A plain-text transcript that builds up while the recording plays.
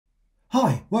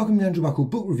Hi, welcome to Andrew Buckle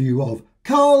book review of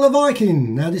Karl the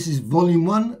Viking. Now this is volume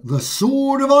 1, The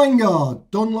Sword of Ingard,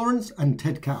 Don Lawrence and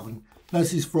Ted Cowan. Now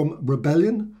this is from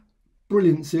Rebellion,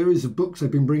 brilliant series of books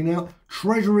they've been bringing out.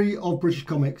 Treasury of British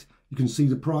Comics, you can see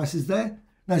the prices there.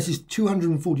 Now this is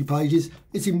 240 pages,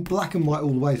 it's in black and white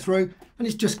all the way through and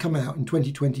it's just come out in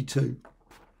 2022.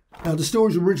 Now the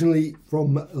story is originally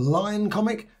from Lion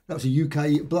Comic, that was a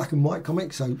UK black and white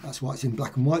comic, so that's why it's in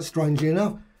black and white, strangely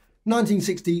enough.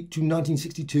 1960 to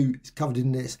 1962 is covered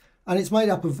in this, and it's made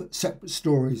up of separate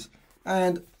stories,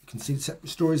 and you can see the separate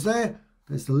stories there.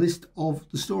 There's the list of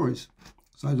the stories.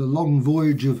 So the long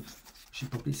voyage of, I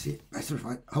should probably see it better if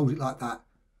I hold it like that.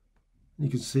 You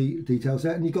can see the details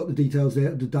there, and you've got the details there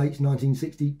of the dates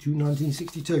 1960 to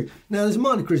 1962. Now there's a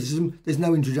minor criticism, there's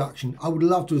no introduction. I would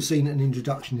love to have seen an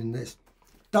introduction in this.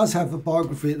 It does have a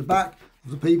biography at the back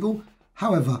of the people,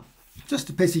 however,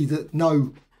 just a pity that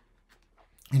no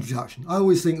introduction. I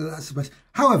always think that that's the best.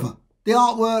 However, the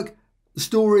artwork, the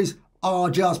stories are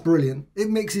just brilliant. It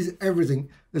mixes everything.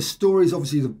 There's stories,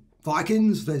 obviously the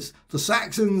Vikings, there's the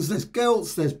Saxons, there's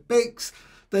Celts, there's Picts,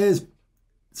 there's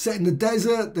set in the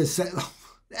desert, there's set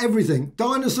everything.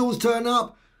 Dinosaurs turn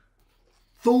up,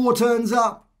 Thor turns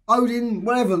up, Odin,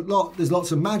 whatever. There's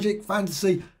lots of magic,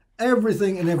 fantasy,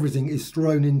 everything is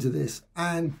thrown into this,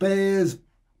 and bears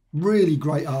really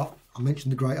great art. I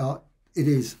mentioned the great art. It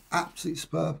is absolutely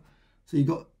superb. So you've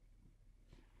got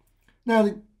now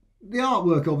the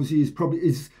artwork obviously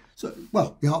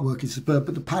well, the artwork is superb,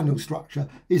 but the panel structure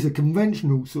is a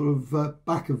conventional sort of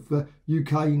back of UK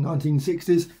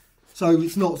 1960s. So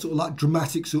it's not sort of like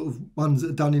dramatic sort of ones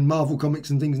that are done in Marvel comics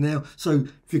and things now. So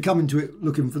if you're coming to it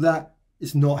looking for that,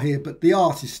 it's not here. But the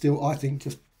art is still, I think,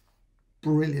 just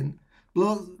brilliant.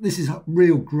 Well, this is a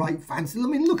real great fantasy. I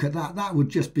mean, look at that. That would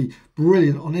just be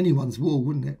brilliant on anyone's wall,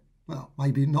 wouldn't it? Well,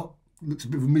 maybe not. It looks a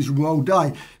bit of a miserable old day.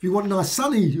 If you want a nice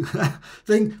sunny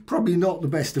thing, probably not the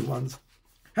best of ones.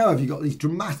 However, you've got these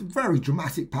dramatic, very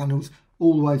dramatic panels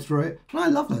all the way through it. And I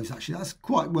love those, actually. That's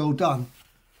quite well done.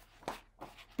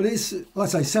 But it's, like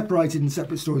I say, separated in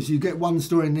separate stories. So you get one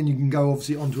story and then you can go,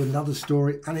 obviously, onto another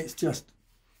story. And it's just,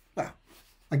 well,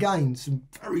 again, some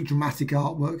very dramatic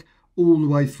artwork all the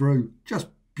way through. Just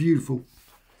beautiful.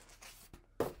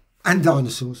 And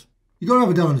dinosaurs. You've got to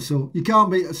have a dinosaur. You can't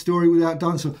beat a story without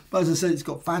dinosaur. But as I said, it's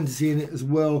got fantasy in it as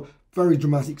well. Very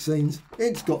dramatic scenes.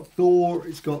 It's got Thor.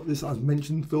 It's got this, I've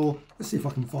mentioned Thor. Let's see if I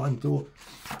can find Thor.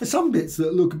 There's some bits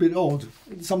that look a bit odd.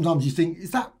 Sometimes you think,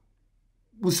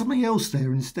 was something else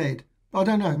there instead? I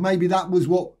don't know. Maybe that was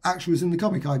what actually was in the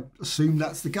comic. I assume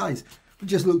that's the case. It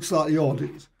just looks slightly odd.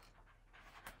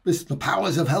 This is the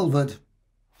powers of Helvard.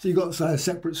 So you've got to say a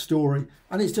separate story.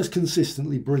 And it's just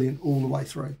consistently brilliant all the way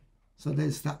through. So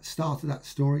there's that start of that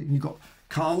story. And you've got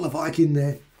Karl the Viking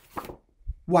there.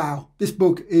 Wow, this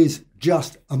book is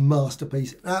just a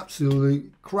masterpiece.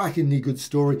 Absolutely crackingly good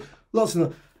story. Lots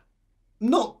of,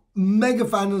 not mega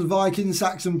fan of the Viking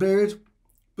Saxon period,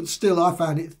 but still I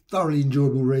found it thoroughly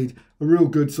enjoyable read. A real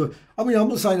good story. I mean, I'm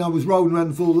not saying I was rolling around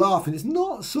the floor laughing. It's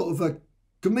not sort of a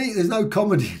comedy. There's no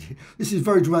comedy in it. This is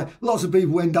very dramatic. Lots of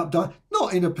people end up dying.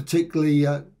 Not in a particularly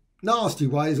nasty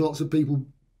way. There's lots of people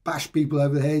bash people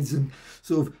over the heads and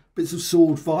sort of bits of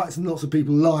sword fights and lots of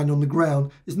people lying on the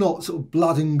ground. It's not sort of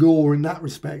blood and gore in that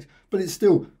respect, but it's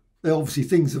still, there obviously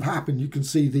things have happened. You can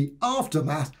see the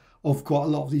aftermath of quite a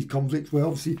lot of these conflicts where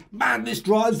obviously madness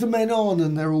drives the men on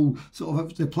and they're all sort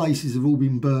of, their places have all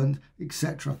been burned,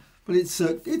 etc. But it's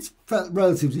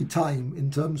relatively tame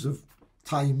in terms of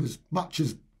tame, as much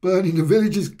as burning of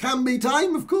villages can be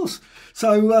tame, of course.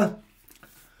 So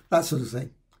that sort of thing.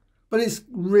 But it's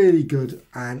really good,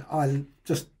 and I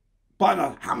just, by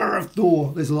the hammer of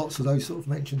Thor, there's lots of those sort of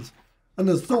mentions. And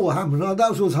the Thor hammer, and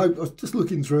that was I was just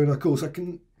looking through, and of course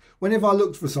whenever I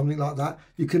looked for something like that,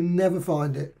 you can never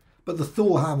find it. But the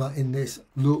Thor hammer in this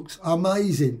looks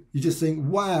amazing. You just think,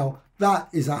 wow, that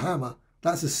is a hammer.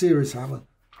 That's a serious hammer.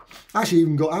 Actually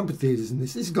even got amphitheatres in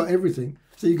this. This has got everything.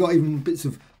 So you've got even bits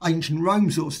of ancient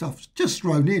Rome sort of stuff just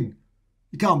thrown in.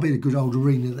 You can't beat a good old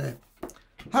arena there.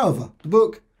 However, the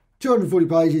book, 240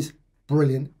 pages,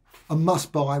 brilliant. A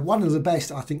must buy. One of the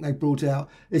best I think they brought out.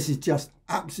 This is just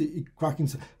absolutely cracking.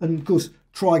 And of course,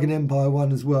 Trigon Empire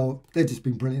one as well. They've just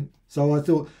been brilliant. So I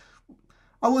thought,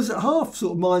 I was at half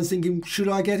sort of mind thinking, should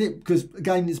I get it? Because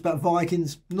again, it's about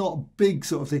Vikings, not a big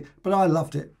sort of thing. But I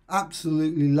loved it.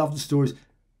 Absolutely loved the stories.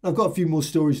 I've got a few more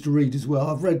stories to read as well.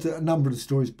 I've read a number of the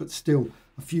stories, but still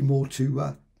a few more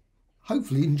to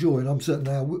hopefully enjoy. And I'm certain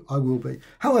I will be.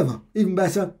 However, even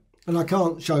better, and I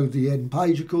can't show the end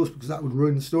page, of course, because that would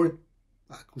ruin the story.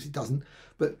 Of course, it doesn't.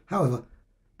 But however,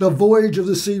 The Voyage of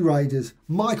the Sea Raiders,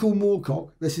 Michael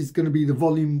Moorcock. This is going to be the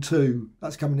volume 2.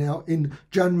 That's coming out in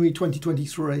January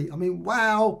 2023. I mean,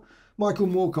 wow. Michael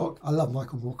Moorcock. I love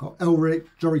Michael Moorcock. Elric,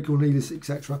 Jory Cornelius,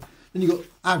 etc. Then you've got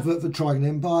advert for Trigon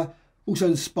Empire. Also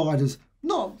the Spiders.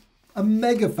 Not a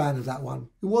mega fan of that one.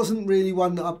 It wasn't really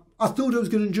one that I thought I was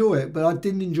going to enjoy it, but I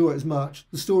didn't enjoy it as much.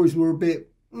 The stories were a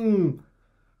bit, In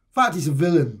fact, he's a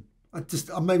villain. I just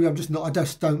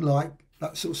don't like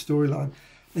that sort of storyline.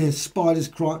 There's Spiders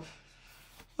Crime.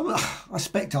 I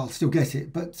expect I'll still get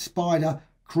it, but Spider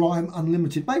Crime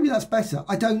Unlimited. Maybe that's better.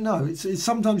 I don't know. It's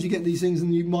sometimes you get these things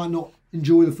and you might not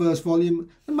enjoy the first volume,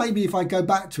 and maybe if I go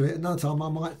back to it another time, I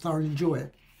might thoroughly enjoy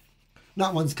it. And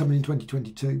that one's coming in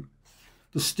 2022.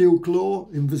 The Steel Claw,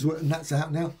 Invisible, and that's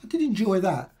out now. I did enjoy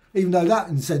that, even though that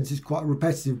in a sense is quite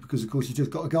repetitive because of course you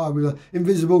just got a guy with an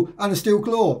invisible and a steel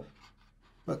claw.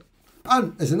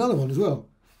 And there's another one as well.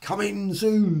 Coming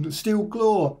soon, the Steel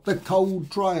Claw, the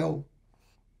Cold Trail.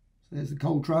 So there's the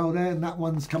Cold Trail there, and that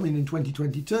one's coming in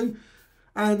 2022.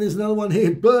 And there's another one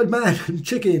here, Birdman and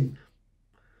Chicken,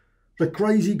 the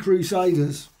Crazy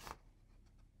Crusaders.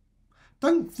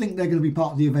 Don't think they're going to be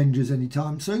part of the Avengers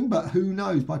anytime soon, but who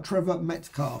knows, by Trevor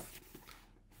Metcalf.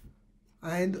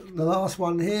 And the last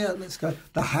one here, let's go,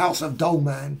 The House of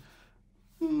Dolman.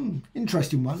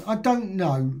 Interesting one. I don't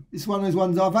know. It's one of those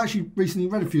ones I've actually recently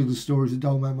read a few of the stories of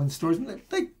Dolman One stories, and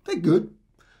they're good.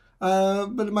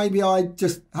 But maybe I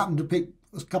just happened to pick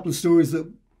a couple of stories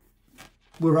that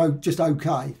were just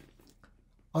okay.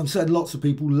 I'm certain lots of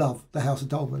people love The House of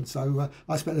Dolman, so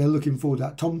I expect they're looking forward to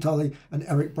that. Tom Tully and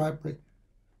Eric Bradbury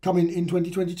coming in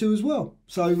 2022 as well.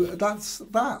 So that's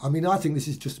that. I mean, I think this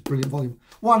is just a brilliant volume.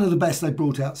 One of the best they've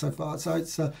brought out so far. So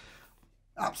it's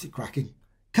absolutely cracking.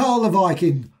 Karl the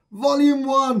Viking, Volume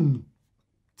 1.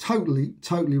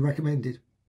 Totally recommended.